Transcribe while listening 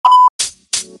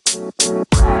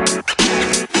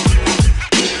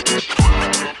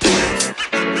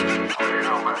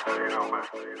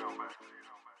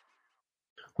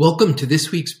Welcome to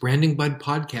this week's Branding Bud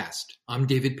podcast. I'm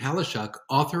David Paleschuck,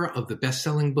 author of the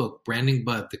best-selling book, Branding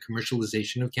Bud, The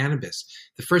Commercialization of Cannabis,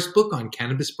 the first book on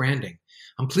cannabis branding.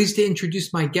 I'm pleased to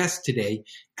introduce my guest today,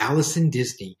 Allison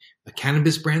Disney, a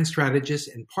cannabis brand strategist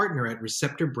and partner at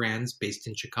Receptor Brands based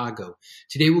in Chicago.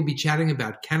 Today we'll be chatting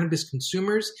about cannabis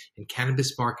consumers and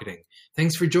cannabis marketing.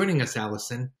 Thanks for joining us,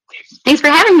 Allison. Thanks for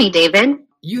having me, David.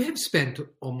 You have spent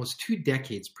almost 2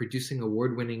 decades producing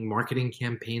award-winning marketing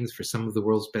campaigns for some of the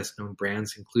world's best-known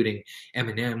brands, including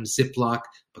M&M, Ziploc,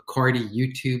 Bacardi,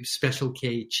 YouTube, Special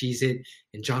K, Cheez-It,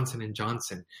 and Johnson &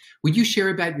 Johnson. Would you share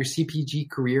about your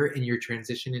CPG career and your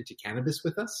transition into cannabis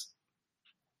with us?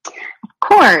 Of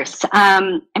course.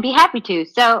 I'd be happy to.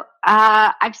 So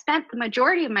I've spent the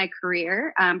majority of my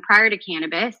career prior to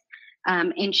cannabis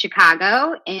in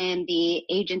Chicago in the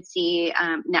agency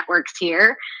networks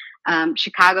here.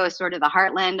 Chicago is sort of the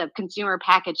heartland of consumer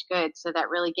packaged goods, so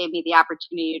that really gave me the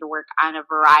opportunity to work on a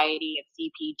variety of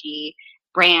CPG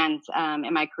brands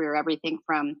in my career, everything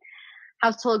from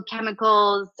household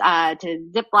chemicals to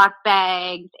Ziploc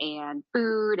bags and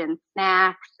food and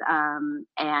snacks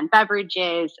and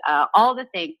beverages, all the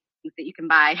things that you can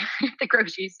buy at the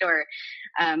grocery store,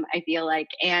 I feel like.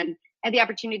 And I had the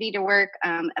opportunity to work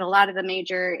at a lot of the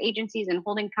major agencies and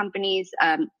holding companies.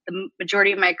 The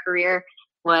majority of my career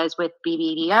was with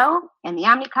BBDO and the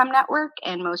Omnicom network,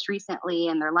 and most recently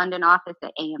in their London office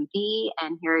at AMD,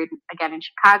 and here again in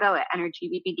Chicago at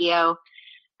Energy BBDO.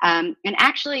 And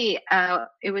actually,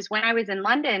 it was when I was in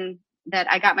London that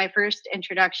I got my first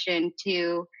introduction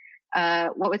to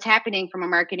what was happening from a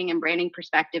marketing and branding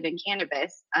perspective in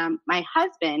cannabis. My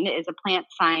husband is a plant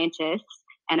scientist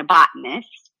and a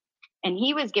botanist, and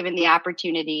he was given the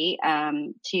opportunity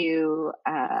to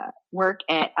work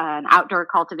at an outdoor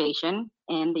cultivation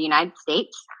in the United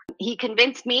States. He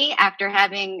convinced me, after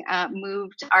having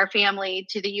moved our family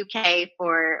to the UK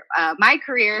for my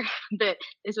career, that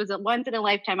this was a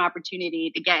once-in-a-lifetime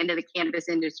opportunity to get into the cannabis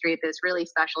industry at this really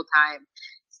special time.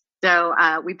 So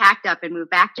we packed up and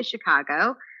moved back to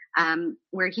Chicago,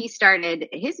 where he started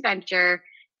his venture.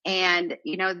 And,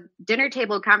 you know, dinner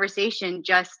table conversation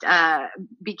just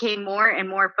became more and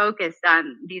more focused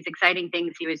on these exciting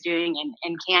things he was doing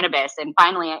in cannabis. And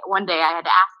finally, one day I had to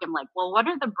ask him, like, well, what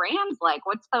are the brands like?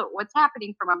 What's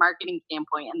happening from a marketing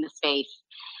standpoint in the space?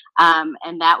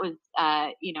 And that was,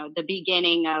 the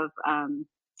beginning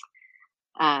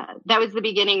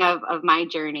of my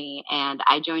journey. And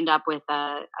I joined up with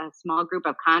a small group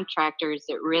of contractors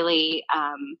that really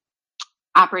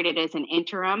operated as an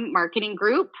interim marketing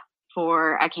group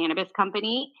for a cannabis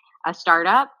company, a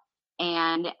startup.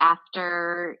 And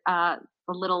after a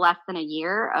little less than a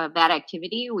year of that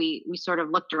activity, we sort of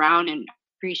looked around and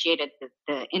appreciated that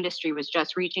the industry was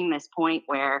just reaching this point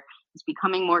where it's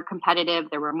becoming more competitive.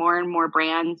 There were more and more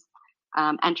brands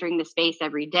entering the space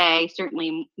every day.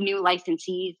 Certainly new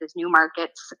licensees as new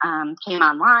markets came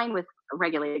online with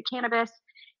regulated cannabis.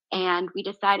 And we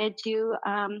decided to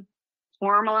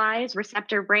formalize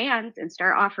Receptor Brands and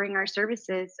start offering our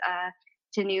services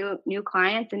to new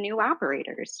clients and new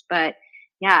operators. But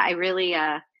yeah, I really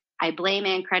I blame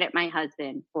and credit my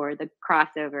husband for the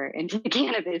crossover into the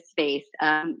cannabis space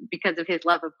because of his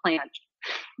love of plants.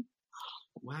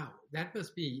 Wow, that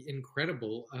must be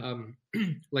incredible.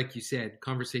 Like you said,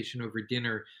 conversation over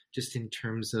dinner, just in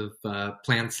terms of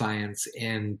plant science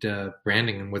and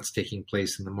branding and what's taking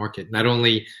place in the market. Not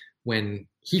only when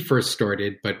he first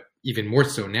started, but even more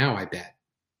so now, I bet.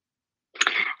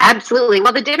 Absolutely.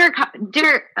 Well, the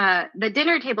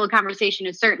dinner table conversation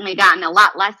has certainly gotten a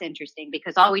lot less interesting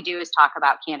because all we do is talk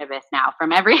about cannabis now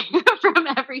from every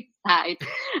side.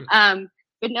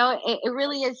 But no, it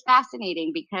really is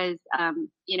fascinating because,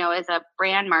 as a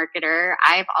brand marketer,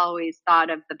 I've always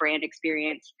thought of the brand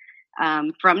experience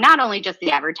from not only just the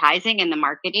advertising and the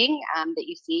marketing that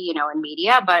you see, in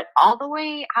media, but all the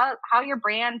way how your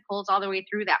brand pulls all the way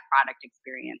through that product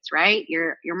experience, right?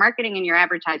 Your marketing and your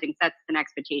advertising sets an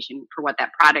expectation for what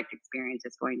that product experience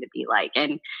is going to be like.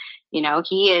 And,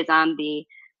 he is on the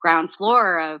ground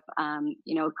floor of,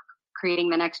 creating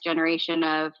the next generation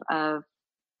of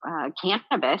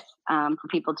cannabis for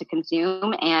people to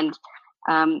consume. And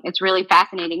it's really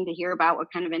fascinating to hear about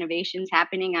what kind of innovations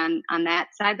happening on that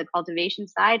side, the cultivation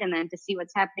side, and then to see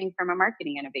what's happening from a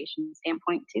marketing innovation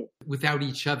standpoint too. Without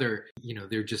each other,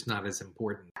 they're just not as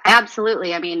important.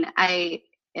 Absolutely. I mean,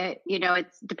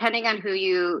 it's depending on who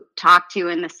you talk to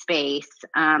in the space.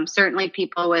 Certainly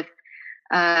people with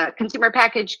consumer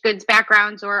packaged goods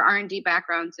backgrounds or R&D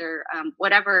backgrounds or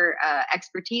whatever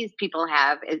expertise people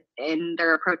have in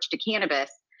their approach to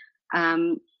cannabis.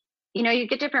 you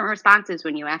get different responses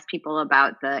when you ask people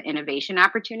about the innovation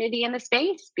opportunity in the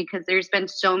space, because there's been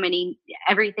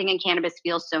everything in cannabis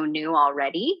feels so new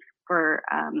already for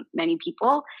many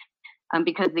people,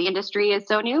 because the industry is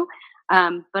so new.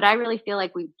 But I really feel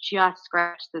like we've just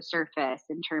scratched the surface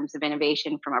in terms of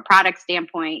innovation from a product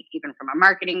standpoint, even from a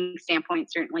marketing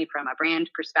standpoint, certainly from a brand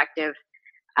perspective.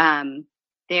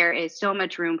 There is so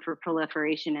much room for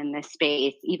proliferation in this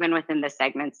space, even within the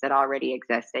segments that already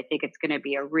exist. I think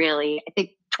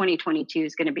 2022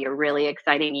 is going to be a really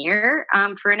exciting year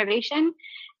for innovation,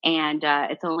 and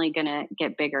it's only going to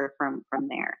get bigger from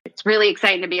there. It's really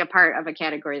exciting to be a part of a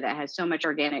category that has so much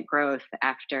organic growth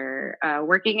after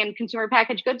working in consumer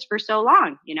packaged goods for so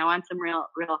long, on some real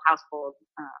household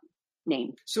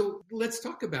names. So let's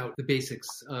talk about the basics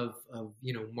of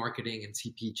marketing and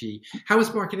CPG. How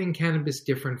is marketing cannabis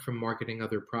different from marketing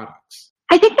other products?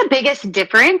 I think the biggest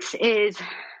difference is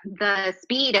the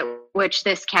speed at which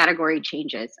this category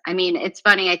changes. I mean, it's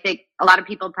funny. I think a lot of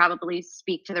people probably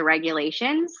speak to the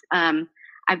regulations.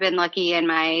 I've been lucky in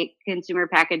my consumer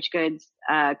packaged goods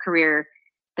career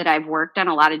that I've worked on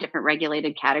a lot of different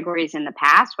regulated categories in the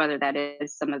past, whether that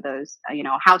is some of those,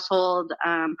 household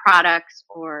products,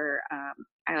 or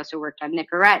I also worked on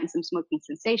Nicorette and some smoking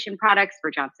cessation products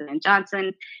for Johnson &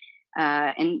 Johnson,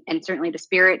 and certainly the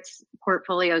spirits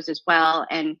portfolios as well.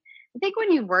 And I think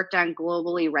when you've worked on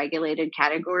globally regulated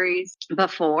categories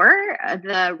before,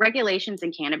 the regulations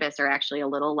in cannabis are actually a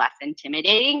little less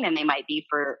intimidating than they might be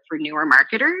for newer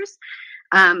marketers.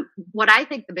 What I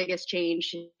think the biggest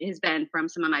change has been from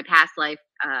some of my past life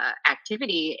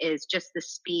activity is just the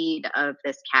speed of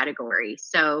this category.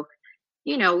 So,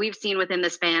 we've seen within the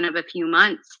span of a few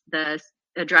months, the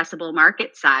addressable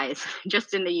market size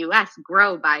just in the US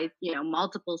grow by,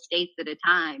 multiple states at a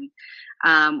time.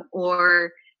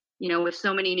 With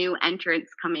so many new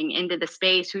entrants coming into the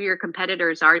space, who your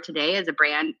competitors are today as a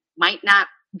brand might not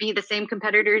be the same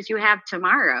competitors you have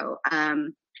tomorrow.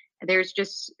 There's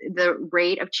just the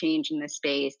rate of change in this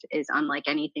space is unlike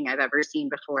anything I've ever seen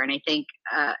before. And I think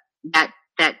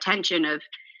that tension of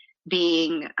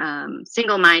being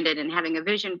single-minded and having a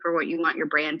vision for what you want your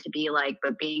brand to be like,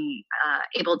 but being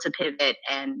able to pivot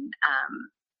and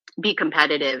be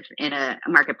competitive in a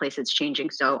marketplace that's changing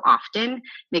so often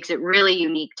makes it really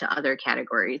unique to other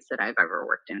categories that I've ever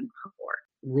worked in before.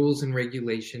 Rules and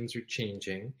regulations are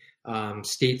changing.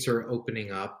 States are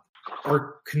opening up.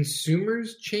 Are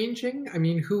consumers changing? I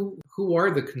mean, who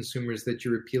are the consumers that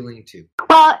you're appealing to?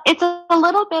 Well, it's a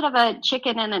little bit of a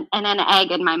chicken and an egg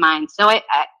in my mind. So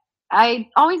I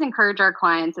always encourage our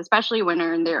clients, especially when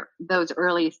they're in those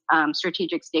early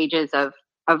strategic stages of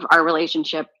our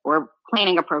relationship or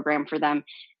planning a program for them,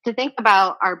 to think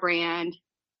about our brand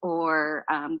or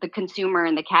the consumer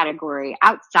in the category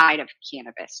outside of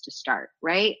cannabis to start,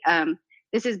 right?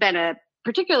 This has been a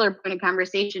particular point of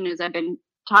conversation as I've been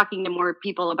talking to more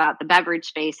people about the beverage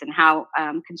space and how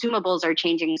consumables are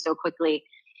changing so quickly.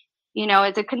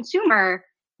 As a consumer,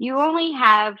 you only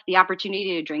have the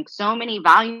opportunity to drink so many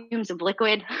volumes of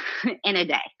liquid in a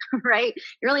day, right?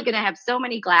 You're only going to have so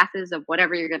many glasses of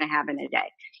whatever you're going to have in a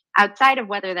day. Outside of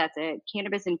whether that's a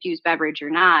cannabis-infused beverage or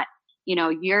not,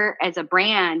 you're, as a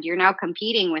brand, you're now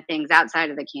competing with things outside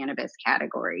of the cannabis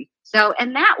category. So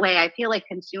in that way, I feel like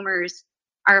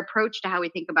our approach to how we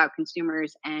think about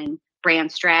consumers and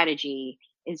brand strategy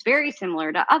is very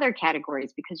similar to other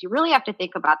categories, because you really have to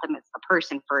think about them as a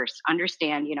person first.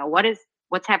 Understand,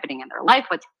 what's happening in their life,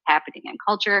 what's happening in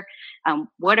culture,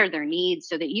 what are their needs,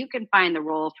 so that you can find the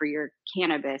role for your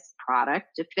cannabis product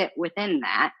to fit within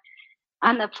that.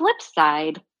 On the flip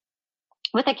side,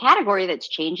 with a category that's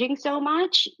changing so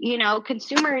much,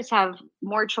 consumers have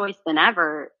more choice than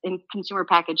ever in consumer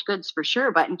packaged goods for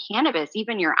sure, but in cannabis,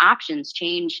 even your options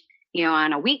change,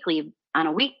 on a weekly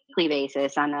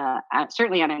basis,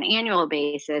 certainly on an annual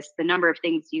basis. The number of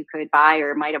things you could buy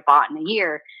or might have bought in a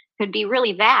year could be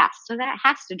really vast. So that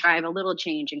has to drive a little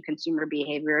change in consumer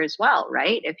behavior as well,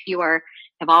 right? If you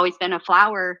have always been a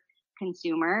flower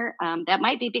consumer, that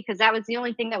might be because that was the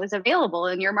only thing that was available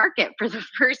in your market for the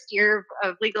first year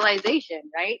of legalization,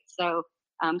 right? So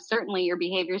certainly your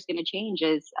behavior is going to change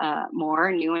as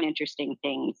more new and interesting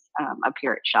things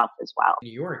appear at shelf as well. In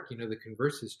New York, the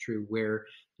converse is true, where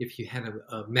if you had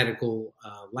a medical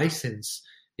license,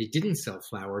 they didn't sell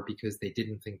flower because they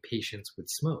didn't think patients would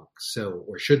smoke,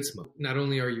 or should smoke. Not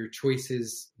only are your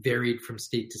choices varied from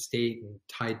state to state and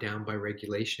tied down by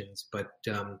regulations, but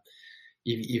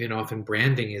even often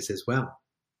branding is as well.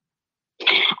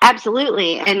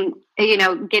 Absolutely. And,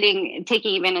 taking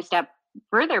even a step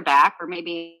further back, or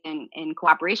maybe in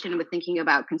cooperation with thinking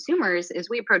about consumers, as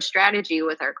we approach strategy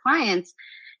with our clients,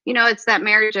 it's that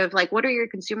marriage of like, what are your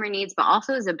consumer needs, but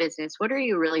also as a business, what are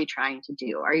you really trying to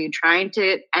do? Are you trying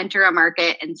to enter a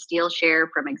market and steal share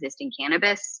from existing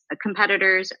cannabis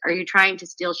competitors? Are you trying to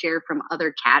steal share from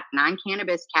other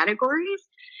non-cannabis categories?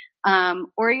 Or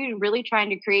are you really trying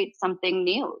to create something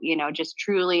new, just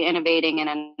truly innovating in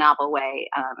a novel way,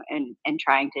 and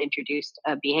trying to introduce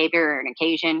a behavior or an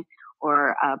occasion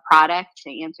or a product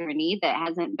to answer a need that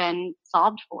hasn't been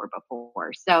solved for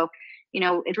before? So,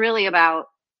 it's really about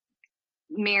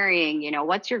marrying,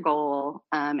 what's your goal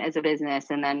as a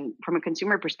business? And then from a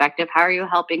consumer perspective, how are you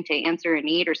helping to answer a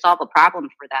need or solve a problem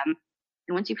for them?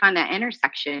 And once you find that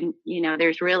intersection,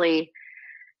 there's really,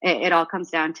 it all comes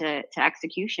down to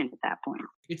execution at that point.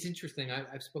 It's interesting.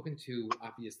 I've spoken to,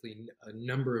 obviously, a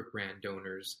number of brand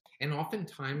owners, and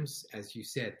oftentimes, as you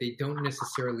said, they don't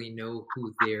necessarily know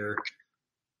who their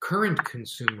current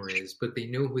consumer is, but they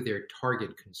know who their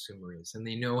target consumer is, and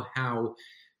they know how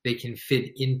they can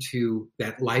fit into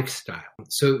that lifestyle.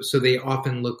 So they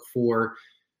often look for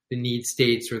the need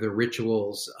states or the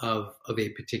rituals of a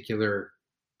particular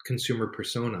consumer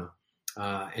persona,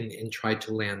 and try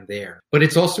to land there. But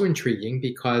it's also intriguing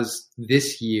because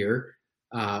this year,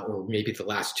 or maybe the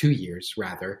last 2 years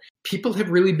rather, people have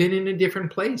really been in a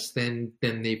different place than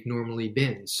they've normally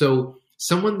been. So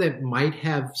someone that might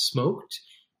have smoked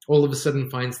all of a sudden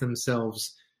finds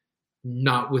themselves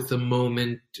not with the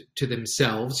moment to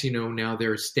themselves. Now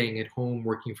they're staying at home,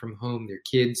 working from home. Their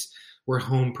kids were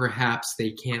home, perhaps. They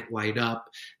can't light up.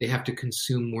 They have to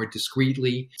consume more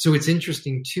discreetly. So it's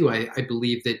interesting, too. I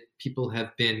believe that people have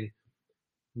been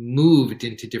moved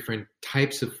into different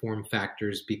types of form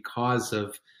factors because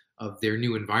of their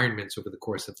new environments over the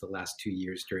course of the last 2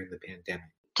 years during the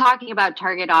pandemic. Talking about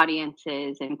target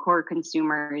audiences and core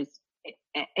consumers,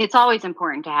 it's always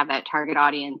important to have that target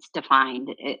audience defined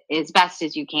as best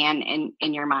as you can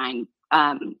in your mind.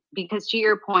 Because to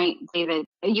your point, David,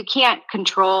 you can't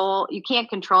control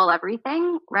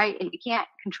everything, right? And you can't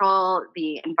control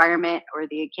the environment or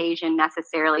the occasion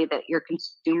necessarily that your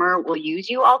consumer will use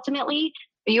you ultimately,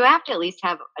 but you have to at least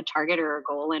have a target or a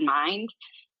goal in mind.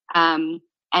 And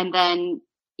then,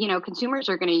 consumers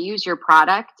are going to use your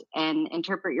product and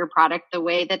interpret your product the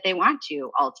way that they want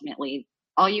to ultimately.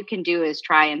 All you can do is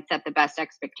try and set the best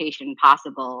expectation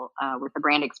possible with the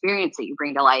brand experience that you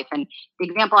bring to life. And the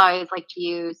example I always like to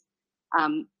use,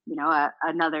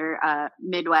 another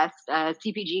Midwest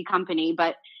CPG company,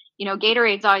 but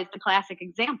Gatorade's always the classic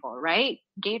example, right?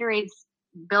 Gatorade's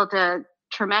built a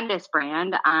tremendous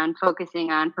brand on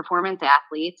focusing on performance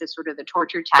athletes as sort of the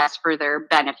torture test for their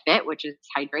benefit, which is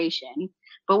hydration.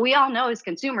 But we all know as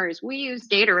consumers, we use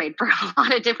Gatorade for a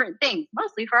lot of different things,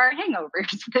 mostly for our hangovers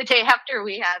the day after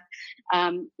we have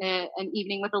an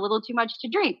evening with a little too much to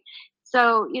drink.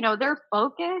 So, their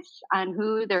focus on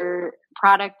who their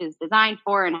product is designed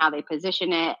for and how they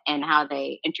position it and how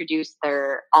they introduce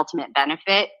their ultimate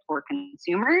benefit for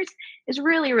consumers is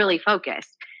really, really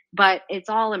focused. But it's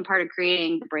all in part of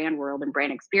creating the brand world and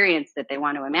brand experience that they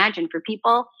want to imagine for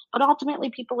people. But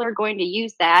ultimately, people are going to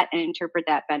use that and interpret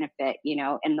that benefit,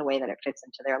 in the way that it fits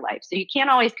into their life. So you can't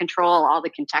always control all the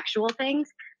contextual things,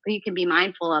 but you can be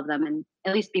mindful of them and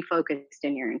at least be focused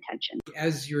in your intention.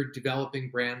 As you're developing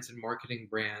brands and marketing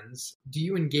brands, do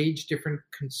you engage different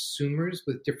consumers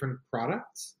with different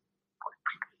products?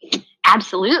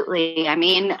 Absolutely. I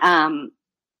mean,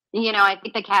 I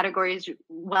think the category is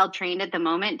well trained at the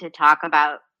moment to talk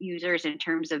about users in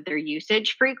terms of their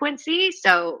usage frequency.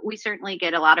 So we certainly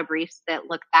get a lot of briefs that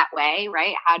look that way,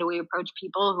 right? How do we approach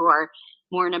people who are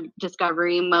more in a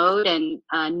discovery mode and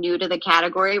new to the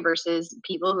category versus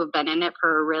people who have been in it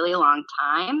for a really long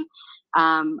time?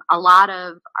 A lot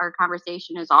of our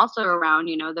conversation is also around,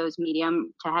 those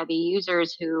medium to heavy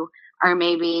users who are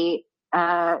maybe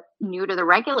new to the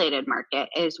regulated market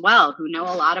as well, who know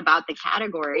a lot about the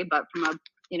category, but from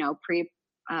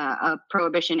a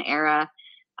prohibition era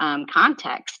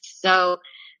context. So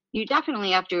you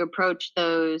definitely have to approach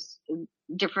those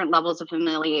different levels of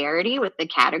familiarity with the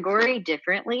category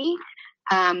differently.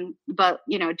 But,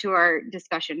 to our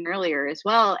discussion earlier as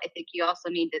well, I think you also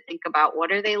need to think about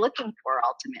what are they looking for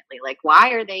ultimately? Like,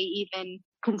 why are they even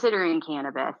considering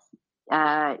cannabis?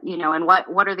 And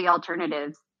what are the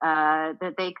alternatives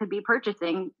that they could be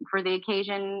purchasing for the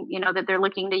occasion, that they're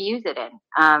looking to use it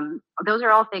in. Those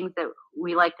are all things that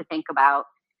we like to think about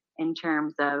in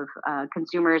terms of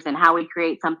consumers and how we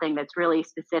create something that's really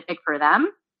specific for them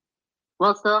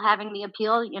while still having the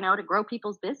appeal, to grow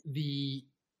people's business. The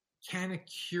Canna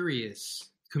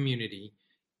Curious community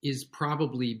is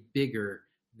probably bigger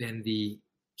than the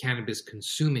cannabis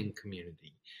consuming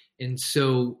community. And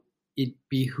so it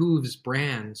behooves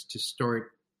brands to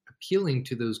start appealing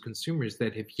to those consumers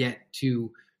that have yet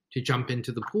to jump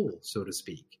into the pool, so to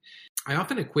speak. I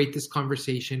often equate this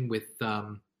conversation with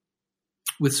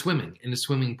swimming in a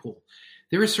swimming pool.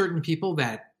 There are certain people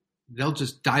that they'll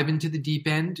just dive into the deep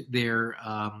end. They're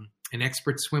an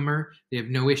expert swimmer. They have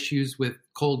no issues with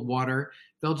cold water.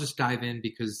 They'll just dive in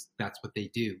because that's what they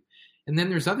do. And then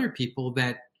there's other people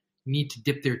that need to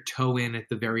dip their toe in at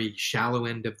the very shallow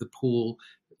end of the pool.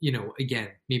 Again,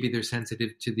 maybe they're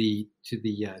sensitive to the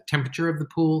temperature of the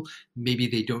pool. Maybe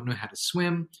they don't know how to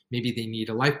swim. Maybe they need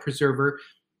a life preserver.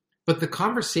 But the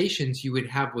conversations you would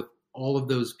have with all of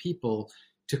those people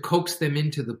to coax them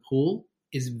into the pool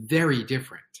is very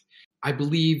different. I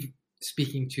believe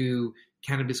speaking to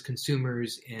cannabis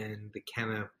consumers and the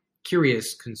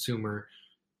cannabis-curious consumer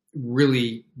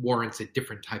really warrants a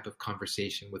different type of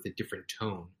conversation with a different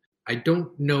tone. I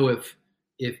don't know if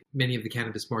many of the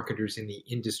cannabis marketers in the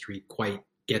industry quite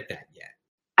get that yet.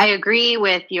 I agree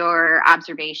with your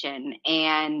observation.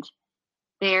 And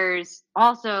there's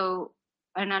also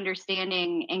an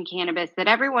understanding in cannabis that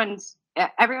everyone's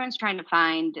trying to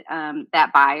find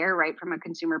that buyer, right, from a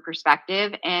consumer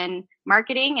perspective. And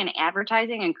marketing and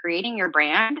advertising and creating your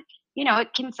brand,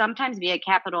 it can sometimes be a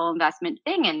capital investment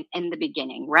thing in the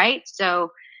beginning, right?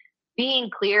 So being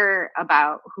clear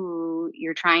about who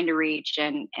you're trying to reach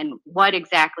and what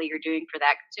exactly you're doing for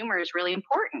that consumer is really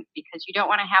important, because you don't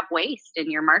want to have waste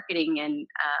in your marketing and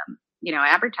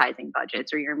advertising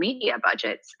budgets or your media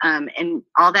budgets, and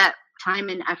all that time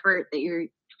and effort that you're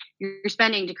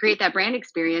spending to create that brand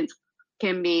experience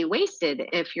can be wasted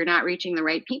if you're not reaching the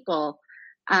right people.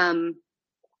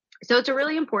 So it's a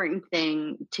really important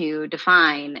thing to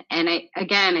define. And I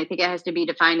think it has to be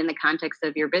defined in the context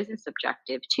of your business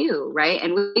objective too, right?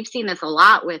 And we've seen this a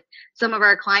lot with some of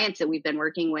our clients that we've been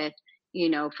working with,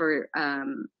 for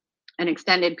an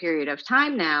extended period of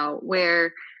time now,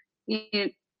 where,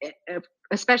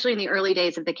 especially in the early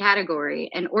days of the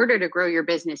category, in order to grow your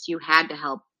business, you had to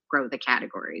help grow the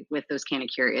category with those kind of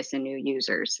curious and new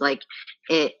users. Like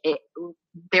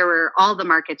all the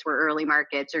markets were early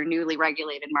markets or newly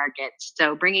regulated markets.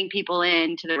 So bringing people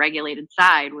in to the regulated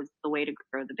side was the way to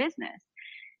grow the business.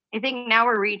 I think now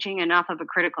we're reaching enough of a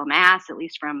critical mass, at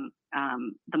least from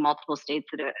the multiple states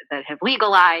that have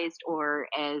legalized, or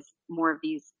as more of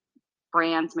these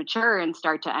brands mature and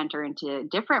start to enter into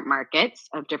different markets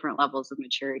of different levels of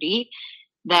maturity,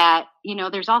 that,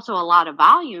 there's also a lot of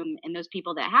volume in those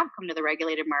people that have come to the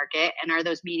regulated market and are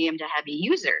those medium to heavy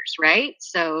users, right?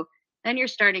 So then you're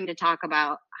starting to talk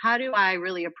about, how do I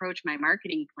really approach my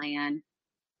marketing plan,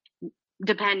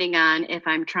 depending on if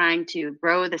I'm trying to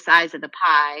grow the size of the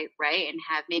pie, right, and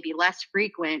have maybe less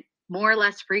frequent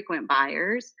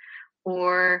buyers,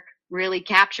 or really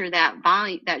capture that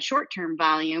volume, that short-term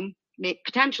volume,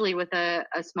 potentially with a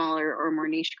smaller or more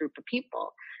niche group of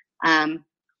people.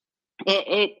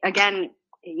 Again,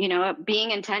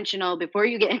 being intentional before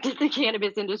you get into the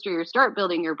cannabis industry or start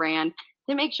building your brand,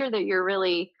 to make sure that you're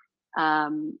really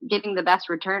getting the best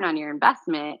return on your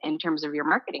investment in terms of your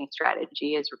marketing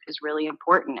strategy is really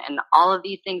important. And all of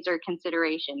these things are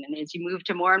consideration. And as you move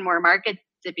to more and more markets,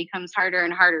 it becomes harder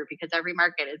and harder, because every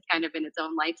market is kind of in its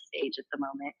own life stage at the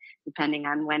moment, depending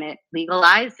on when it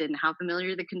legalized and how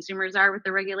familiar the consumers are with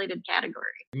the regulated category.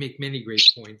 You make many great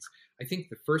points. I think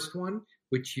the first one,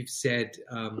 which you've said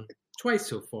twice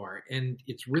so far, and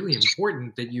it's really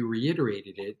important that you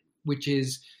reiterated it, which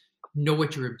is know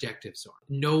what your objectives are.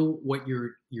 Know what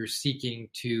you're seeking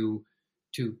to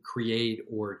create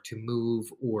or to move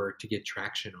or to get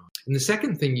traction on. And the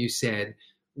second thing you said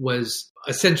was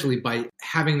essentially, by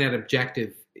having that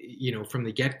objective, from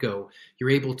the get-go, you're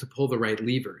able to pull the right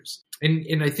levers.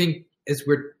 And I think as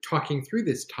we're talking through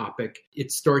this topic, it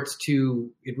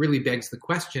really begs the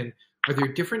question, are there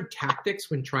different tactics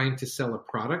when trying to sell a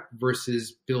product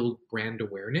versus build brand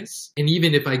awareness? And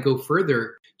even if I go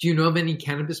further, do you know of any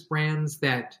cannabis brands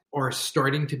that are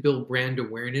starting to build brand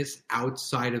awareness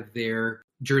outside of their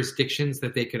jurisdictions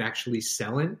that they could actually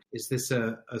sell in? Is this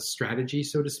a strategy,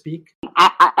 so to speak?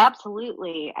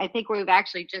 Absolutely. I think we've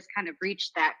actually just kind of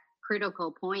reached that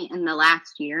critical point in the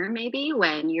last year, maybe,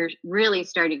 when you're really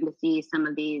starting to see some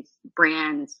of these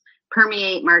brands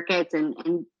permeate markets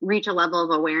and reach a level of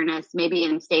awareness, maybe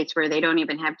in states where they don't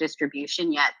even have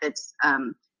distribution yet. That's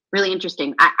really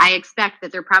interesting. I expect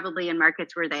that they're probably in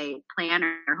markets where they plan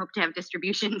or hope to have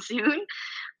distribution soon.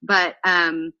 But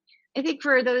I think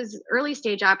for those early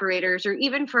stage operators, or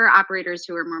even for operators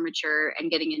who are more mature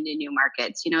and getting into new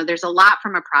markets, there's a lot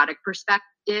from a product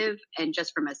effective. And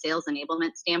just from a sales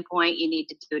enablement standpoint, you need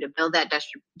to do to build that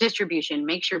distribution,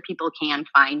 make sure people can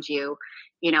find you,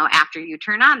 after you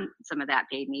turn on some of that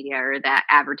paid media or that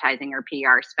advertising or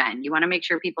PR spend. You want to make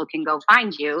sure people can go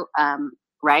find you.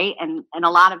 Right. And a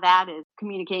lot of that is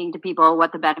communicating to people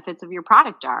what the benefits of your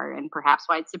product are and perhaps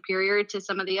why it's superior to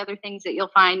some of the other things that you'll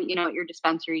find, at your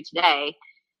dispensary today.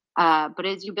 But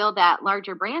as you build that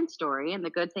larger brand story, and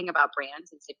the good thing about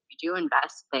brands is if you do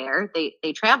invest there,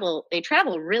 they travel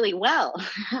really well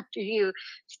after you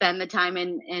spend the time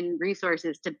and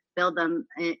resources to build them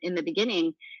in the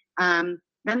beginning.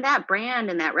 Then that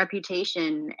brand and that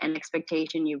reputation and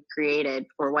expectation you've created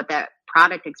for what that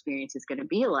product experience is going to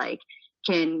be like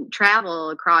can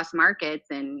travel across markets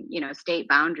and, state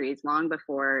boundaries long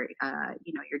before,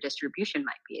 your distribution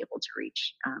might be able to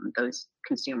reach those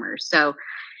consumers. So,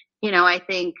 I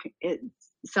think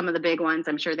some of the big ones,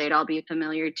 I'm sure they'd all be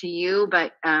familiar to you,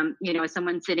 but, as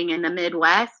someone sitting in the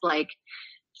Midwest, like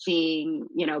seeing,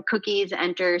 cookies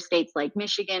enter states like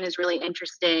Michigan is really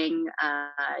interesting.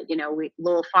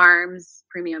 Lowell Farms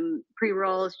premium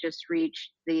pre-rolls just reached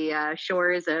the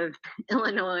shores of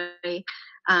Illinois.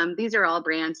 These are all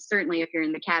brands, certainly if you're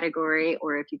in the category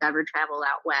or if you've ever traveled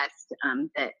out west,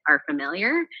 that are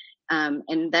familiar.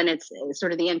 And then it's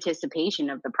sort of the anticipation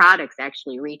of the products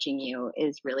actually reaching you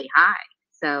is really high.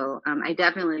 So I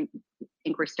definitely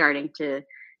think we're starting to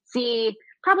see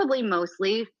probably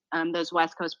mostly those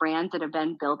West Coast brands that have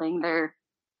been building their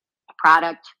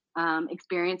product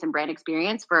experience and brand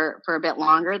experience for a bit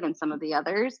longer than some of the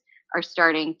others are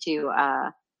starting to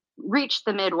reach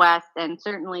the Midwest and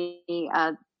certainly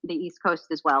the East Coast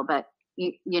as well. But,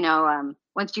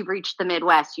 once you've reached the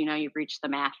Midwest, you've reached the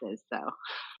masses. So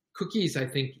Cookies, I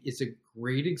think, is a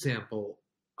great example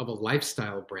of a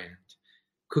lifestyle brand.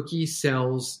 Cookies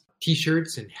sells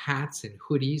T-shirts and hats and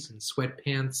hoodies and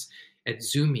sweatpants at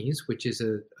Zoomies, which is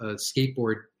a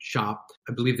skateboard shop.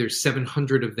 I believe there's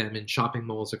 700 of them in shopping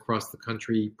malls across the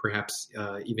country, perhaps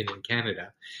even in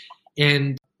Canada.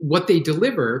 And what they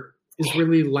deliver is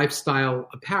really lifestyle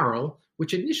apparel,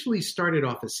 which initially started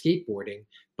off as skateboarding,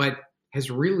 but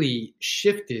has really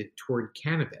shifted toward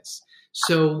cannabis.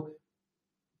 So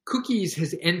Cookies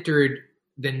has entered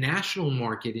the national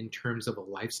market in terms of a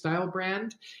lifestyle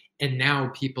brand. And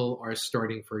now people are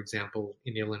starting, for example,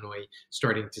 in Illinois,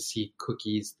 starting to see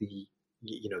Cookies, the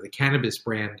cannabis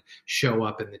brand, show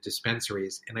up in the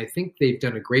dispensaries. And I think they've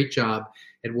done a great job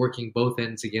at working both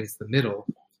ends against the middle,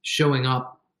 showing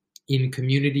up in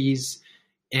communities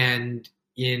and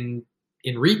in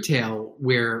retail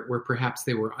where perhaps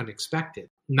they were unexpected.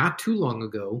 Not too long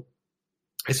ago,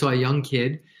 I saw a young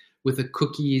kid with a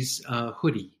Cookies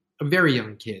hoodie, a very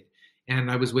young kid. And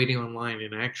I was waiting online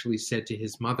and I actually said to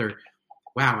his mother,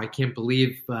 wow, I can't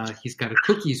believe he's got a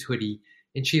Cookies hoodie.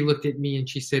 And she looked at me and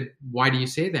she said, why do you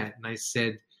say that? And I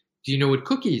said, do you know what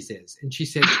Cookies is? And she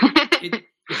said, it's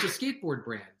a skateboard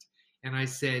brand. And I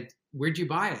said, where'd you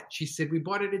buy it? She said, we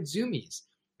bought it at Zoomies.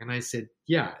 And I said,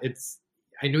 yeah,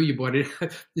 I know you bought it.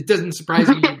 It doesn't surprise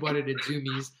me you bought it at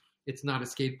Zoomies. It's not a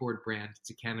skateboard brand.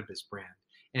 It's a cannabis brand.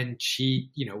 And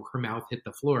she, her mouth hit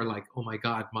the floor like, oh my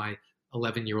God, my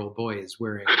 11-year-old boy is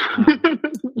wearing, a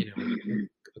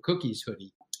Cookies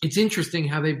hoodie. It's interesting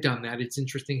how they've done that. It's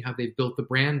interesting how they've built the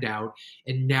brand out,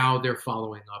 and now they're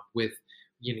following up with,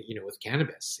 with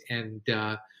cannabis. And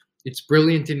it's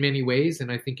brilliant in many ways, and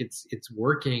I think it's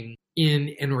working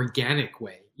in an organic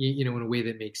way, in a way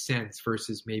that makes sense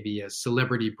versus maybe a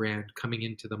celebrity brand coming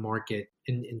into the market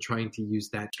and trying to use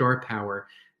that star power.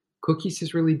 Cookies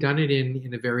has really done it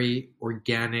in a very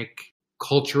organic,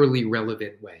 culturally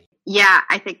relevant way. Yeah,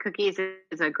 I think Cookies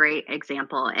is a great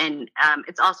example. And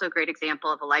it's also a great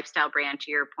example of a lifestyle brand,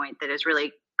 to your point, that has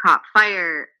really caught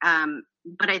fire.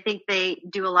 But I think they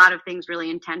do a lot of things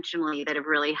really intentionally that have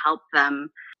really helped them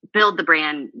build the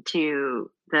brand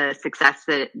to the success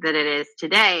that it is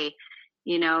today.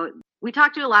 We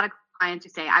talk to a lot of clients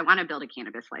who say, I want to build a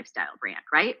cannabis lifestyle brand,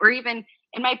 right? Or even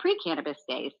in my pre-cannabis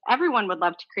days, everyone would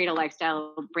love to create a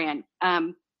lifestyle brand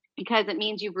because it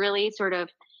means you've really sort of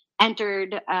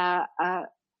entered an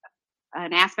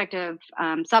aspect of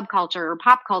subculture or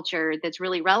pop culture that's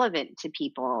really relevant to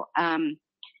people.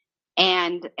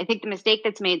 And I think the mistake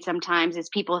that's made sometimes is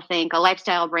people think a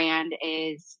lifestyle brand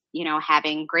is,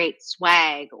 having great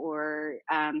swag or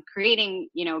creating,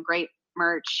 great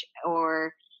merch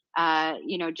or,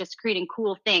 just creating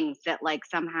cool things that like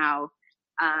somehow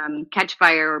catch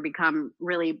fire or become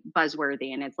really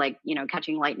buzzworthy. And it's like,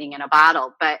 catching lightning in a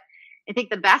bottle. But I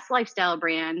think the best lifestyle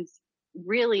brands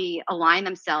really align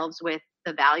themselves with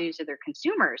the values of their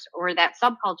consumers or that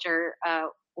subculture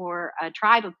or a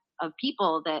tribe of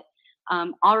people that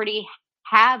already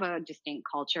have a distinct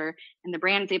culture, and the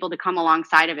brand's able to come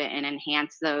alongside of it and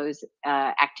enhance those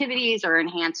activities or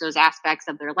enhance those aspects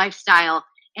of their lifestyle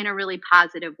in a really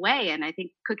positive way. And I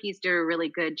think Cookies do a really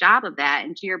good job of that.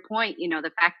 And to your point,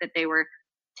 the fact that they were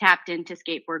tapped into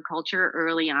skateboard culture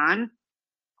early on,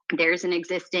 there's an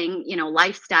existing,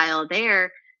 lifestyle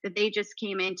there that they just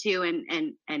came into,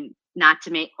 and not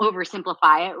to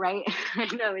oversimplify it, right?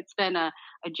 I know it's been a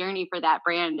journey for that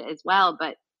brand as well,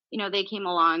 but they came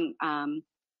along an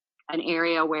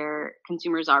area where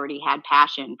consumers already had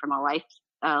passion from a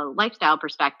lifestyle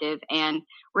perspective, and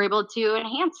were able to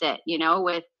enhance it,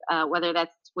 with whether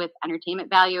that's with entertainment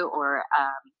value or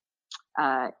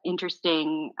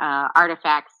interesting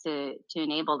artifacts to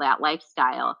enable that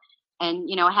lifestyle. And,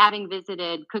 having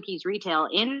visited Cookies retail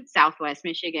in Southwest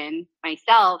Michigan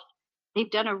myself, they've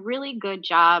done a really good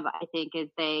job, I think, as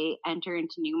they enter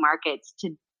into new markets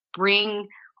to bring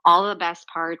all the best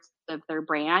parts of their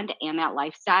brand and that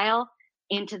lifestyle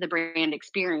into the brand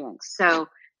experience. So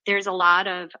there's a lot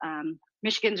of,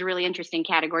 Michigan's a really interesting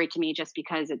category to me just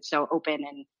because it's so open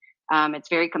and it's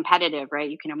very competitive, right?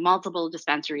 You can have multiple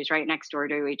dispensaries right next door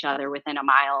to each other within a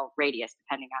mile radius,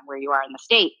 depending on where you are in the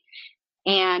state.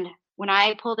 And when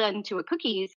I pulled into a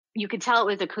Cookies, you could tell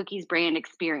it was a Cookies brand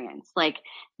experience, like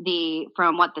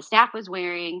from what the staff was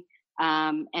wearing.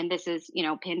 And this is,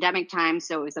 pandemic time.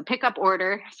 So it was a pickup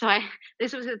order. So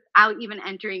this was without even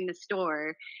entering the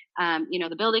store.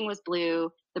 The building was blue,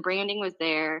 the branding was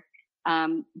there,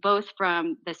 both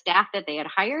from the staff that they had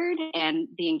hired and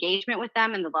the engagement with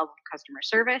them and the level of customer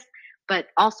service, but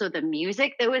also the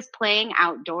music that was playing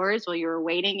outdoors while you were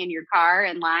waiting in your car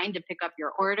in line to pick up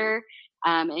your order,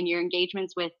 and your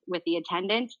engagements with the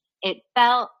attendant. It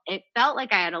felt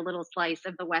like I had a little slice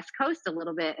of the West Coast a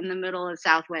little bit in the middle of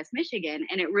Southwest Michigan.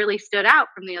 And it really stood out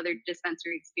from the other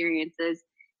dispensary experiences,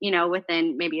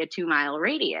 within maybe a 2-mile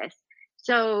radius.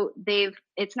 So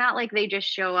it's not like they just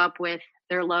show up with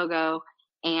their logo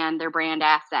and their brand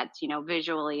assets,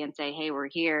 visually and say, hey, we're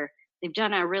here. They've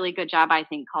done a really good job, I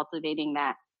think, cultivating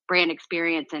that brand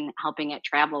experience and helping it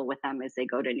travel with them as they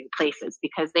go to new places,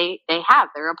 because they're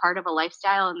a part of a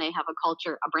lifestyle, and they have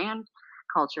a brand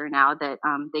culture now that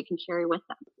they can carry with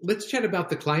them. Let's chat about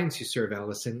the clients you serve,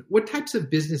 Allison. What types of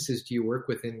businesses do you work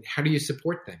with, and how do you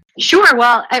support them? Sure.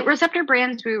 Well, at Receptor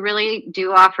Brands, we really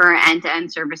do offer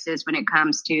end-to-end services when it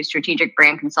comes to strategic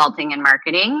brand consulting and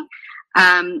marketing.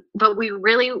 But we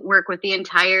really work with the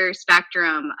entire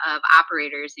spectrum of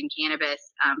operators in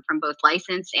cannabis, from both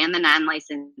licensed and the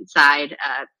non-licensed side,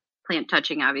 plant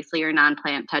touching, obviously, or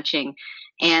non-plant touching.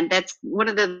 And that's one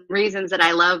of the reasons that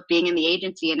I love being in the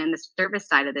agency and in the service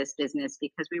side of this business,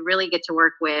 because we really get to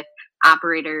work with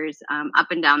operators up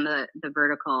and down the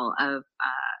vertical of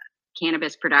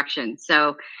cannabis production.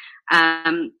 So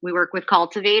we work with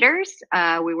cultivators.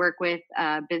 We work with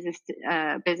business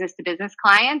to business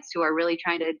clients who are really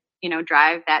trying to,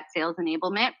 drive that sales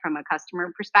enablement from a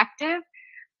customer perspective.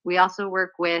 We also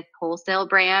work with wholesale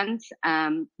brands,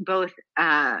 both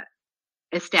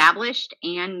established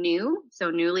and new.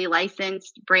 So newly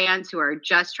licensed brands who are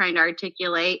just trying to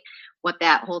articulate what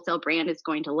that wholesale brand is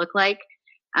going to look like.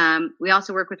 We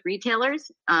also work with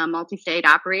retailers, multi-state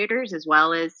operators, as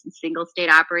well as single state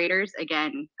operators,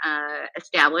 again,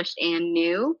 established and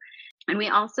new. And we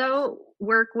also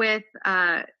work with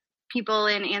people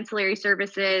in ancillary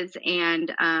services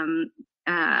and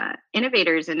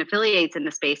innovators and affiliates in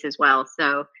the space as well.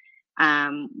 So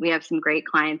we have some great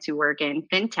clients who work in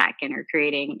fintech and are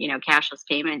creating, cashless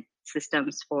payment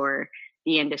systems for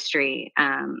the industry,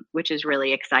 which is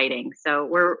really exciting. So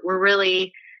we're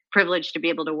really privileged to be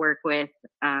able to work with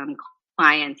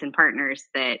clients and partners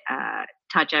that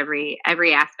touch every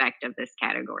aspect of this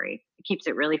category. It keeps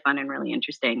it really fun and really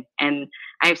interesting. And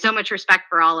I have so much respect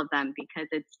for all of them, because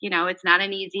it's not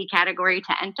an easy category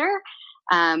to enter,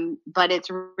 but it's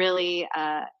really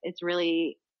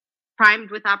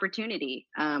primed with opportunity,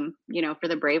 for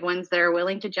the brave ones that are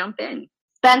willing to jump in.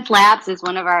 Spence Labs is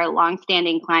one of our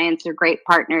longstanding clients. They're great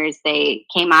partners. They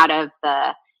came out of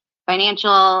the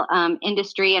financial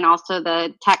industry and also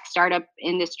the tech startup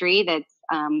industry that's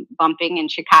bumping in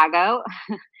Chicago.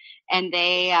 And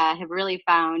they have really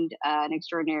found an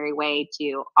extraordinary way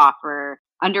to offer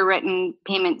underwritten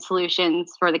payment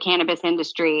solutions for the cannabis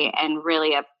industry, and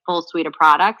really a full suite of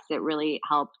products that really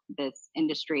help this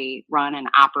industry run and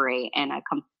operate in a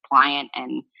compliant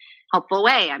and helpful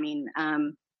way. I mean,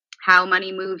 how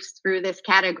money moves through this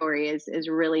category is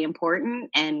really important.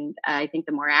 And I think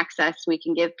the more access we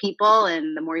can give people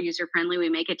and the more user friendly we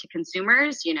make it to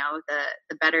consumers,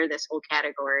 the better this whole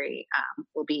category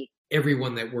will be.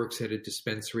 Everyone that works at a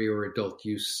dispensary or adult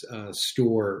use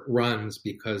store runs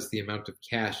because the amount of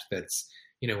cash that's,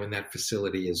 in that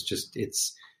facility is just,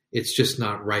 it's just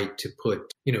not right to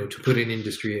put an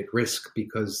industry at risk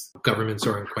because governments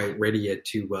aren't quite ready yet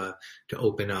to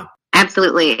open up.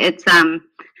 Absolutely. It's,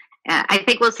 I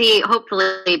think we'll see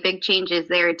hopefully big changes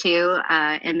there too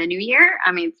in the new year.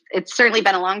 I mean, it's certainly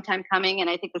been a long time coming, and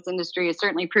I think this industry has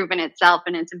certainly proven itself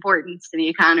and its importance to the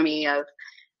economy of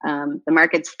the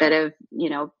markets that have,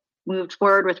 moved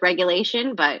forward with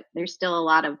regulation. But there's still a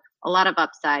lot of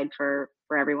upside for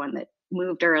everyone that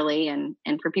moved early and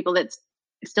for people that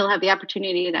still have the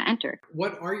opportunity to enter.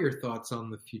 What are your thoughts on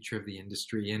the future of the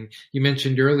industry? And you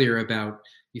mentioned earlier about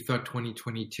you thought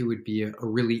 2022 would be a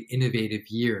really innovative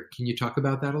year. Can you talk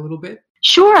about that a little bit?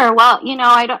 Sure. Well,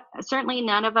 certainly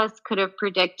none of us could have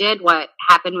predicted what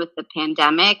happened with the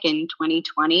pandemic in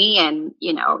 2020 and,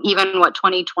 even what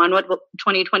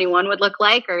 2021 would look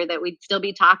like, or that we'd still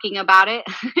be talking about it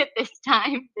at this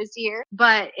time this year.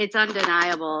 But it's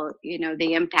undeniable,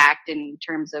 the impact in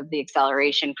terms of the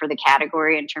acceleration for the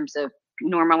category, in terms of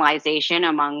normalization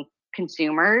among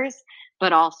consumers,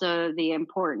 but also the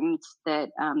importance that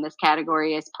this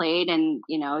category has played in,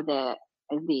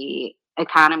 the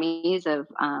economies of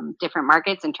different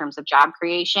markets in terms of job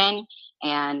creation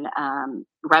and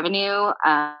revenue.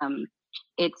 I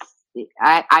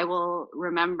will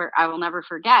never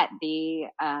forget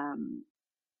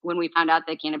when we found out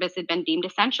that cannabis had been deemed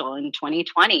essential in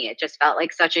 2020. It just felt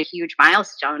like such a huge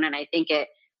milestone, and I think it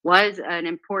was an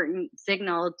important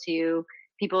signal to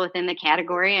people within the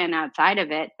category and outside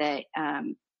of it that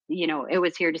it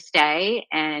was here to stay,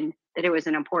 and that it was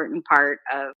an important part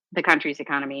of the country's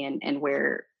economy and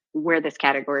where this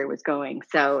category was going.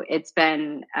 So it's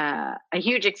been a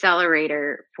huge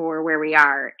accelerator for where we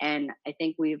are. And I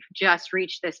think we've just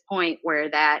reached this point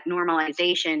where that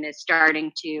normalization is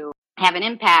starting to have an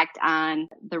impact on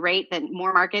the rate that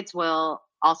more markets will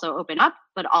also open up,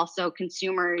 but also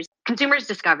consumers'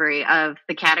 discovery of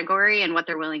the category and what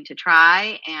they're willing to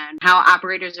try, and how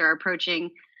operators are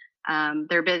approaching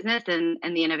their business and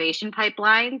the innovation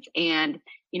pipelines. And,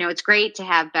 it's great to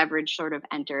have beverage sort of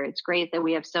enter. It's great that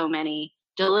we have so many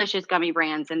delicious gummy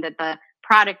brands and that the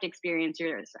product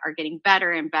experiencers are getting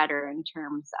better and better in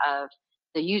terms of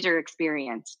the user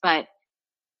experience. But,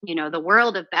 the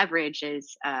world of beverage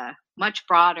is much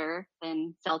broader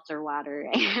than seltzer water.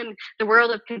 And the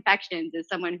world of confections, as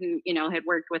someone who, had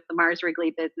worked with the Mars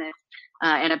Wrigley business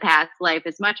in a past life,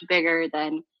 is much bigger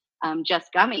than just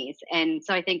gummies. And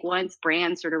so I think once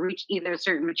brands sort of reach either a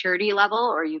certain maturity level,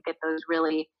 or you get those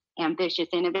really ambitious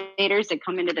innovators that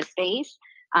come into the space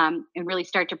and really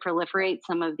start to proliferate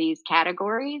some of these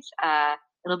categories,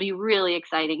 it'll be really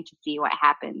exciting to see what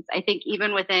happens. I think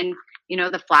even within,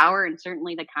 the flower and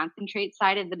certainly the concentrate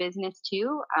side of the business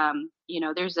too,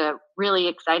 there's a really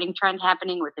exciting trend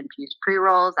happening with infused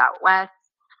pre-rolls out west.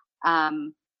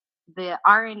 The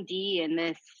R&D in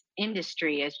this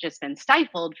industry has just been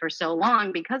stifled for so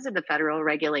long because of the federal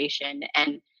regulation,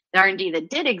 and the R&D that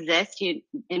did exist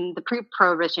in the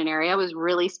pre-prohibition area was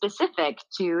really specific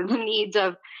to the needs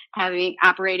of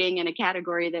operating in a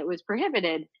category that was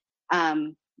prohibited.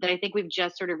 That I think we've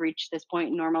just sort of reached this point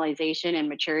in normalization and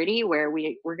maturity where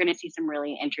we're going to see some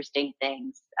really interesting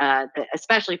things,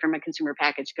 especially from a consumer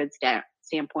packaged goods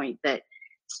standpoint, that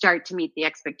start to meet the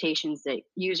expectations that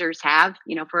users have,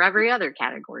 for every other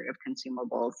category of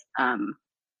consumables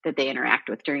that they interact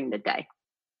with during the day.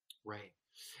 Right.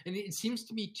 And it seems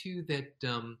to me too that,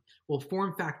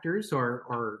 form factors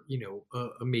are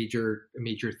a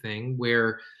major thing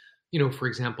where, for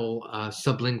example,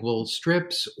 sublingual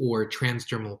strips or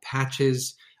transdermal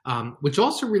patches, which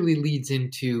also really leads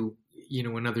into,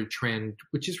 another trend,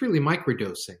 which is really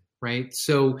microdosing. Right.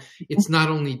 So it's not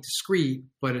only discrete,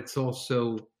 but it's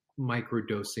also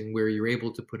microdosing, where you're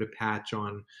able to put a patch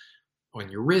on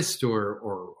your wrist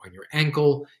or on your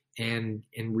ankle and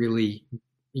really,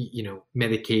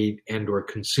 medicate and or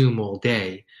consume all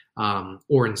day,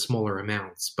 or in smaller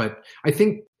amounts. But I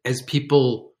think as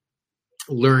people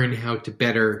learn how to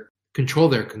better control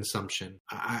their consumption,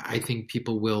 I think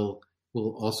people will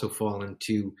also fall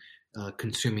into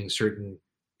consuming certain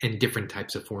and different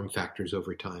types of form factors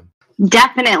over time.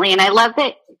 Definitely. And I love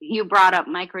that you brought up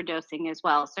microdosing as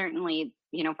well. Certainly,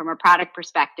 from a product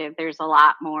perspective, there's a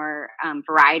lot more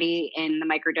variety in the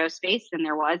microdose space than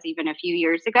there was even a few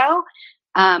years ago.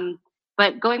 But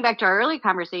But going back to our early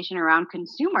conversation around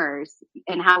consumers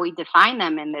and how we define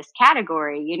them in this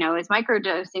category, as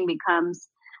microdosing becomes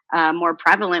more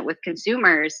prevalent with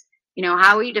consumers,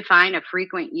 how we define a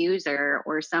frequent user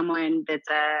or someone that's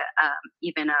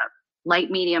even a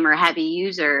light, medium, or heavy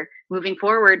user moving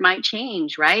forward might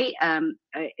change, right?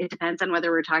 It depends on whether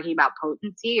we're talking about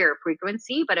potency or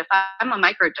frequency. But if I'm a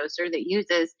microdoser that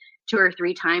uses 2 or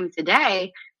 3 times a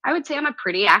day, I would say I'm a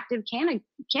pretty active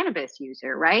cannabis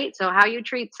user, right? So how you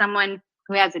treat someone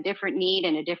who has a different need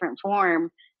in a different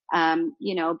form,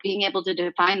 being able to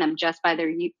define them just by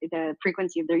the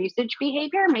frequency of their usage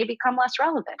behavior may become less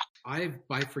relevant. I've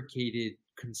bifurcated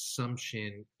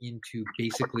consumption into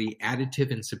basically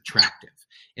additive and subtractive.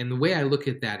 And the way I look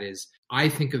at that is, I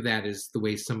think of that as the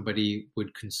way somebody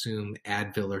would consume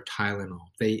Advil or Tylenol.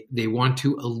 They want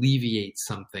to alleviate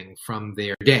something from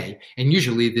their day. And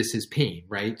usually this is pain,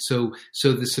 right? So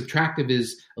the subtractive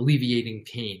is alleviating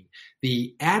pain.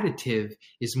 The additive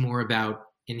is more about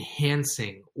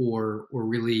enhancing or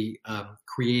really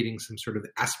creating some sort of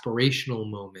aspirational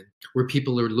moment where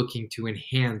people are looking to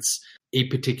enhance a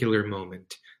particular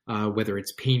moment, whether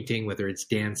it's painting, whether it's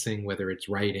dancing, whether it's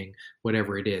writing,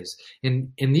 whatever it is.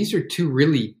 And these are two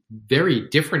really very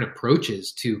different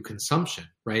approaches to consumption,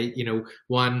 right?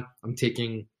 One, I'm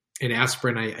taking an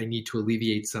aspirin, I need to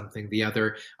alleviate something. The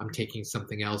other, I'm taking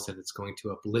something else and it's going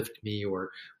to uplift me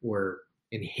or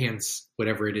enhance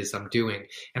whatever it is I'm doing.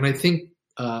 And I think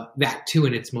that too,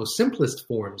 in its most simplest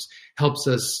forms,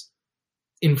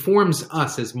 informs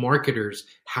us as marketers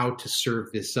how to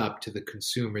serve this up to the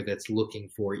consumer that's looking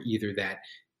for either that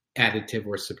additive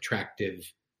or subtractive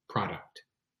product.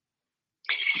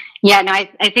 Yeah, no,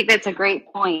 I think that's a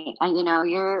great point.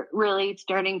 You're really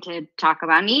starting to talk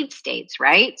about need states,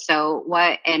 right? So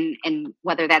what, and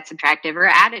whether that's subtractive or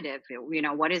additive,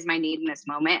 what is my need in this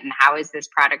moment and how is this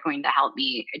product going to help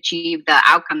me achieve the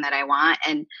outcome that I want?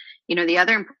 And, the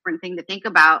other important thing to think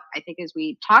about, I think, as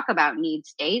we talk about need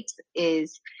states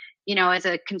is, as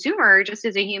a consumer, just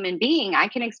as a human being, I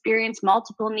can experience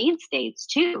multiple need states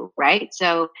too, right?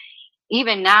 So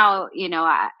even now,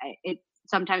 it's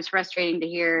sometimes frustrating to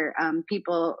hear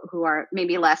people who are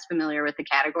maybe less familiar with the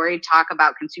category talk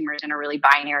about consumers in a really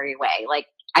binary way. Like,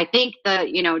 I think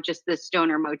just the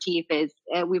stoner motif is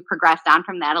we've progressed on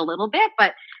from that a little bit,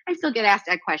 but I still get asked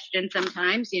that question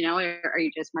sometimes, are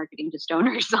you just marketing to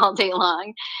stoners all day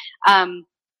long?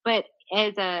 But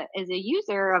as a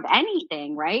user of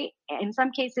anything, right? In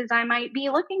some cases, I might be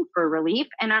looking for relief.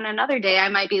 And on another day, I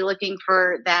might be looking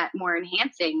for that more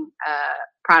enhancing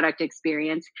product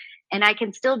experience. And I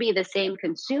can still be the same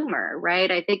consumer,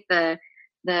 right? I think the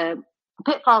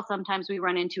pitfall sometimes we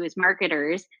run into as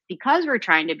marketers, because we're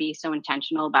trying to be so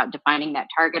intentional about defining that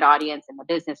target audience and the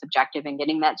business objective and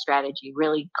getting that strategy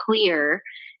really clear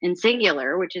and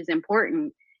singular, which is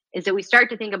important, is that we start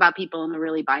to think about people in a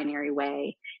really binary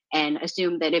way and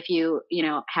assume that if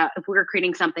if we're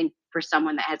creating something for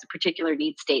someone that has a particular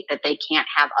need state, that they can't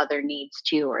have other needs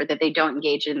too, or that they don't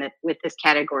engage with this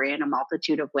category in a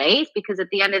multitude of ways. Because at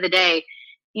the end of the day,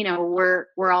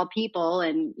 we're all people,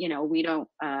 and we don't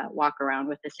walk around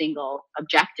with a single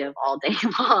objective all day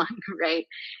long, right?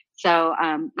 So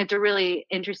it's a really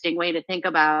interesting way to think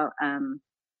about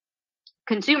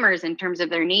consumers in terms of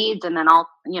their needs, and then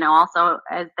also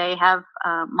as they have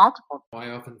multiple. I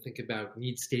often think about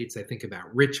need states. I think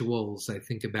about rituals. I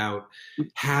think about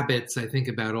habits. I think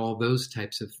about all those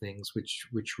types of things,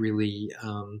 which really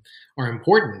are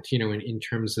important, in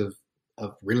terms of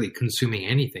really consuming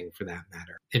anything for that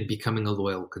matter and becoming a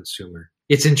loyal consumer.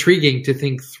 It's intriguing to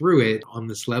think through it on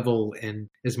this level, and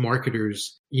as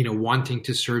marketers, wanting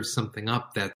to serve something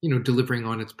up that, delivering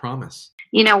on its promise.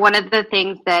 One of the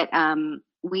things that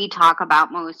we talk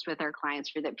about most with our clients,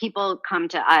 for that people come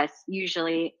to us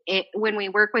usually when we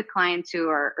work with clients who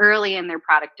are early in their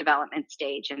product development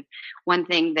stage. And one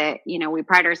thing that, we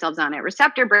pride ourselves on at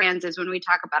Receptor Brands is when we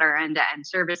talk about our end-to-end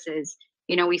services,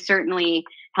 we certainly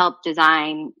help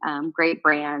design great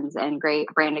brands and great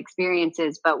brand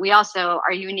experiences, but we also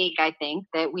are unique, I think,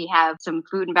 that we have some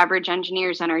food and beverage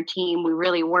engineers on our team. We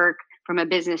really work from a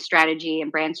business strategy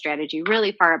and brand strategy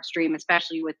really far upstream,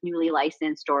 especially with newly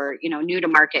licensed or, new to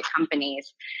market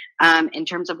companies, in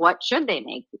terms of what should they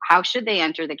make? How should they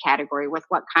enter the category? With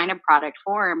what kind of product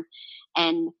form?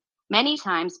 And many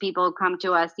times people come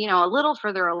to us, a little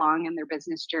further along in their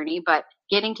business journey, but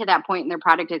getting to that point in their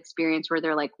product experience where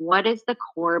they're like, what is the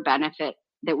core benefit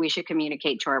that we should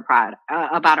communicate to our product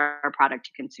about our product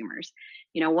to consumers?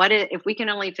 If we can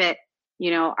only fit,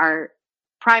 our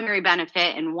primary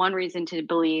benefit and one reason to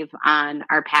believe on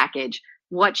our package,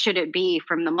 what should it be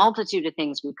from the multitude of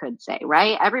things we could say,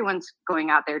 right? Everyone's going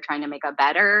out there trying to make a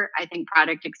better, I think,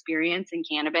 product experience in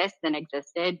cannabis than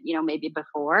existed, maybe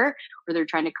before, or they're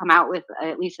trying to come out with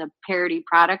at least a parody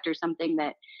product or something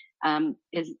that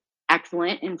is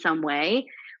excellent in some way.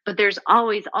 But there's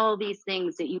always all these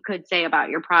things that you could say about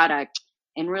your product,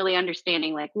 and really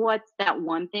understanding like what's that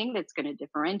one thing that's going to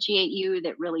differentiate you,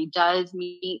 that really does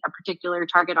meet a particular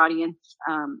target audience's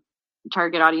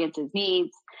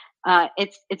needs.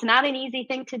 It's not an easy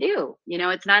thing to do.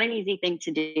 It's not an easy thing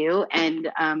to do.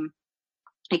 And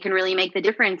it can really make the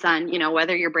difference on,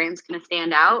 whether your brand's going to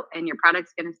stand out and your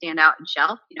product's going to stand out on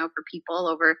shelf, for people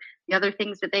over the other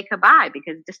things that they could buy,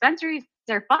 because dispensaries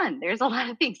are fun. There's a lot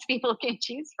of things people can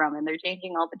choose from, and they're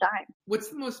changing all the time. What's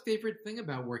the most favorite thing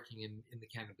about working in the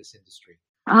cannabis industry?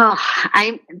 Oh,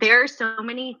 there are so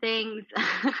many things.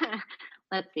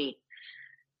 Let's see.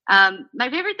 My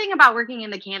favorite thing about working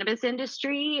in the cannabis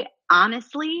industry,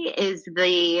 honestly, is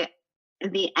the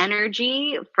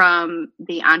energy from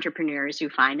the entrepreneurs who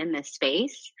find in this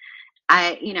space.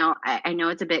 I know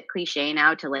it's a bit cliche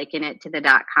now to liken it to the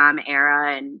 .com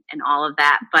era and all of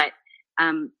that, but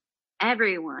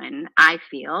everyone, I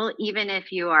feel, even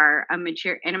if you are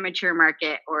in a mature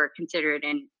market or considered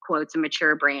in quotes a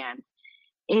mature brand,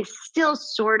 is still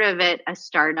sort of at a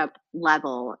startup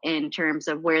level in terms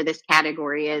of where this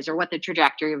category is or what the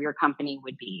trajectory of your company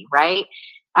would be, right?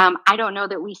 I don't know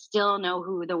that we still know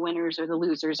who the winners or the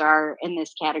losers are in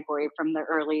this category from the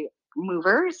early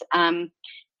movers.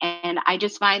 And I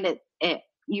just find that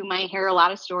you might hear a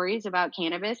lot of stories about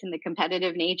cannabis and the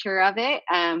competitive nature of it.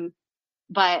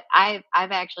 But I've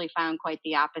actually found quite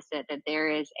the opposite, that there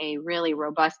is a really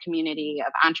robust community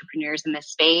of entrepreneurs in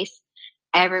this space.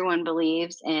 Everyone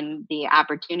believes in the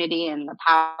opportunity and the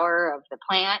power of the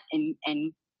plant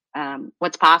and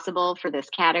what's possible for this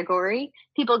category.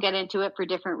 People get into it for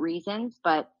different reasons,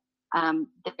 but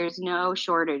there's no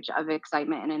shortage of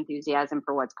excitement and enthusiasm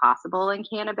for what's possible in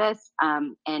cannabis.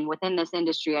 And within this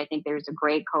industry, I think there's a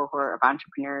great cohort of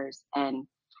entrepreneurs and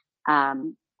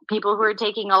people who are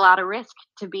taking a lot of risk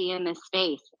to be in this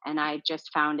space. And I just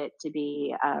found it to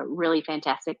be a really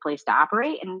fantastic place to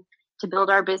operate and to build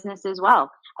our business as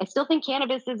well. I still think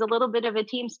cannabis is a little bit of a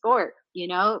team sport,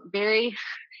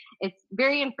 it's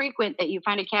very infrequent that you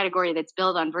find a category that's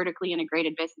built on vertically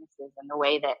integrated businesses in the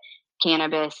way that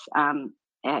cannabis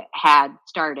had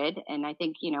started. And I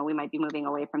think, we might be moving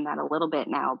away from that a little bit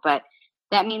now, but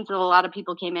that means that a lot of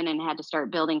people came in and had to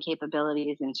start building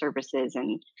capabilities and services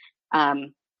and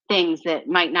things that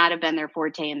might not have been their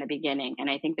forte in the beginning. And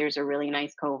I think there's a really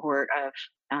nice cohort of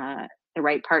the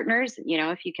right partners,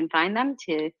 if you can find them,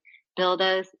 to build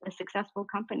a successful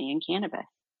company in cannabis.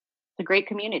 It's a great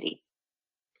community.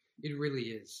 It really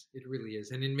is. It really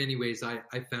is. And in many ways, I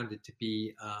found it to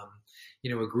be,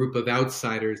 a group of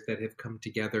outsiders that have come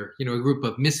together, a group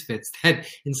of misfits that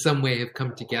in some way have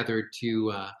come together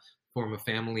to form a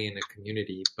family and a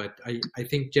community. But I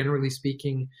think generally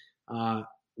speaking,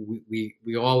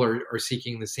 we all are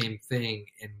seeking the same thing,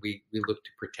 and we look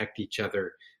to protect each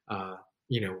other,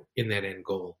 in that end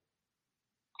goal.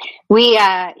 We,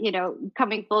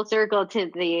 coming full circle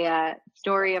to the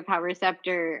story of how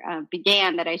Receptor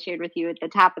began that I shared with you at the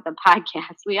top of the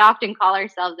podcast, we often call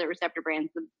ourselves at Receptor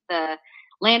Brands the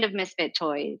land of misfit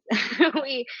toys.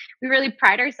 we really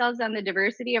pride ourselves on the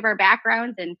diversity of our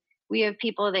backgrounds, and we have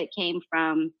people that came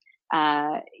from,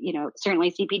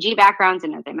 certainly CPG backgrounds,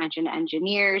 and as I mentioned,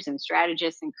 engineers and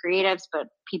strategists and creatives, but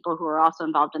people who are also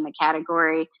involved in the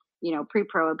category,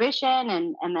 pre-prohibition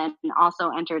and then also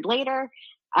entered later.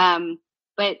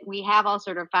 But we have all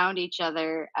sort of found each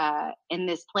other in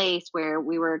this place where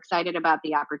we were excited about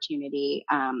the opportunity,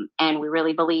 and we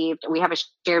really believed, we have a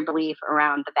shared belief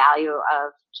around the value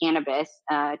of cannabis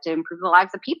to improve the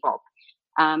lives of people.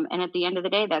 And at the end of the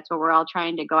day, that's what we're all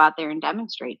trying to go out there and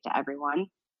demonstrate to everyone,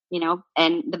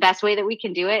 and the best way that we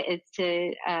can do it is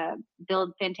to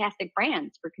build fantastic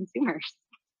brands for consumers.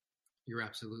 You're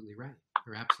absolutely right.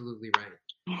 You're absolutely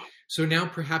right. So now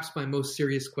perhaps my most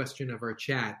serious question of our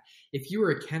chat. If you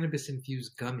were a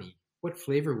cannabis-infused gummy, what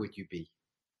flavor would you be?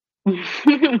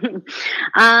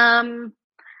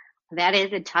 That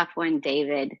is a tough one,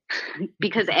 David,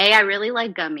 because I really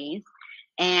like gummies,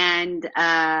 and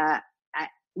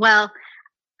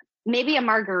maybe a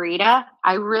margarita.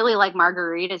 I really like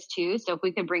margaritas too. So if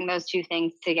we could bring those two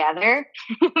things together,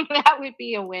 that would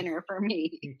be a winner for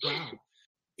me. Wow.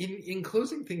 In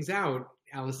closing things out,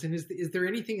 Allison, is there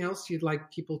anything else you'd like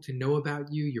people to know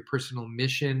about you, your personal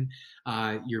mission,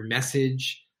 your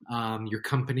message, your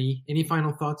company? Any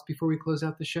final thoughts before we close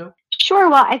out the show? Sure.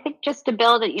 Well, I think just to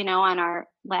build it, on our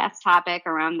last topic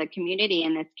around the community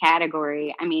in this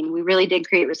category, I mean, we really did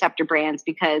create Receptor Brands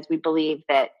because we believe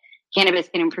that cannabis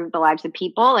can improve the lives of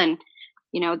people. And,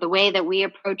 the way that we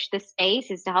approach the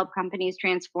space is to help companies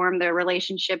transform the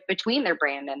relationship between their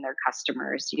brand and their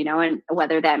customers, and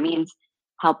whether that means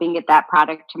helping get that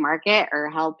product to market or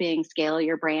helping scale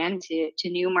your brand to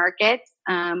new markets,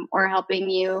 or helping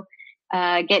you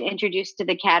get introduced to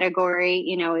the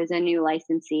category, as a new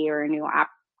licensee or a new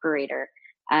operator.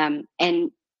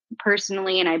 And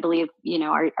personally, and I believe,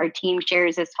 our team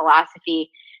shares this philosophy,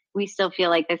 we still feel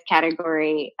like this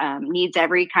category needs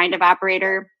every kind of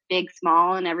operator, big,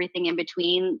 small, and everything in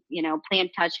between,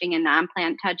 plant touching and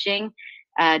non-plant touching,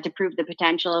 to prove the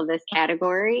potential of this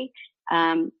category.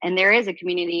 And there is a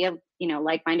community of,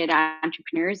 like-minded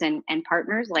entrepreneurs and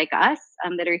partners like us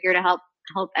that are here to help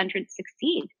entrants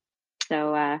succeed.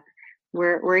 So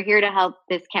we're here to help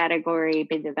this category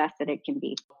be the best that it can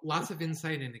be. Lots of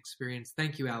insight and experience.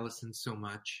 Thank you, Allison, so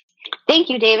much. Thank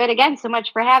you, David, again, so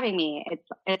much for having me.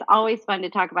 It's always fun to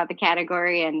talk about the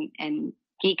category and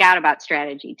geek out about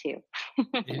strategy too.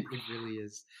 It really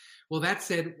is. Well, that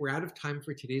said, we're out of time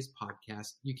for today's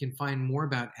podcast. You can find more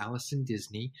about Allison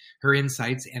Disney, her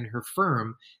insights, and her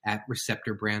firm at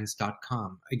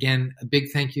receptorbrands.com. Again, a big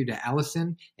thank you to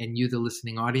Allison and you, the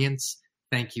listening audience.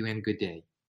 Thank you and good day.